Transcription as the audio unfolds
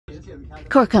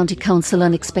Cork County Council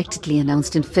unexpectedly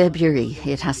announced in February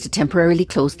it has to temporarily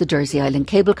close the Dursey Island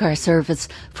cable car service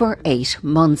for 8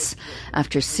 months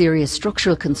after serious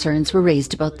structural concerns were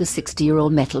raised about the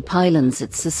 60-year-old metal pylons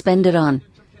it's suspended on.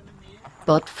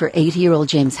 But for 80-year-old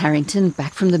James Harrington,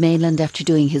 back from the mainland after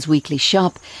doing his weekly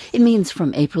shop, it means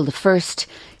from April the 1st,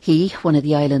 he, one of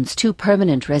the island's 2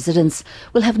 permanent residents,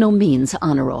 will have no means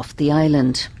on or off the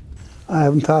island. I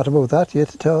haven't thought about that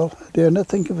yet at all. I dare not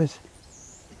think of it.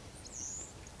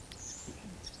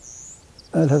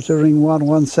 I'll have to ring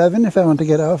 117 if I want to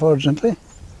get off urgently.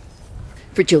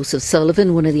 For Joseph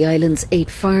Sullivan, one of the island's 8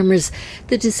 farmers,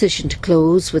 the decision to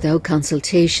close without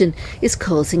consultation is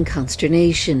causing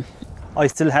consternation. I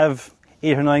still have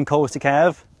 8 or 9 cows to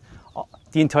calve.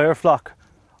 The entire flock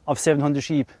of 700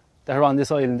 sheep that are on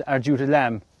this island are due to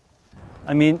lamb.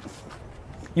 I mean,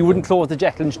 you wouldn't close the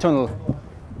Jack Lynch tunnel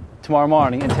tomorrow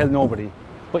morning and tell nobody.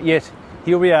 But yet,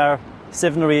 here we are,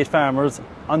 7 or 8 farmers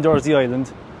on Dursey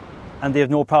Island, and they have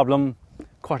no problem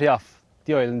cutting off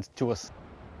the island to us.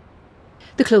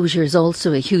 The closure is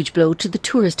also a huge blow to the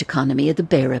tourist economy of the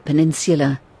Beara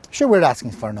Peninsula. Sure, we're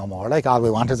asking for no more. Like, all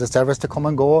we want is a service to come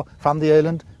and go from the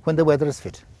island when the weather is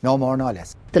fit. No more, no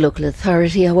less. The local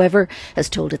authority, however, has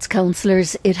told its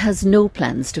councillors it has no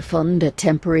plans to fund a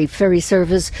temporary ferry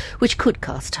service which could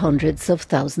cost hundreds of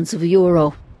thousands of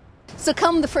euro. So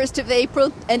come the 1st of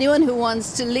April, anyone who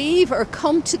wants to leave or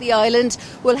come to the island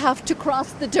will have to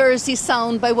cross the Dursey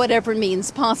Sound by whatever means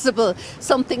possible,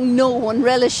 something no one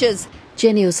relishes.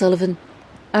 Jenny O'Sullivan,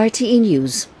 RTE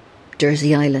News,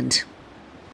 Dursey Island.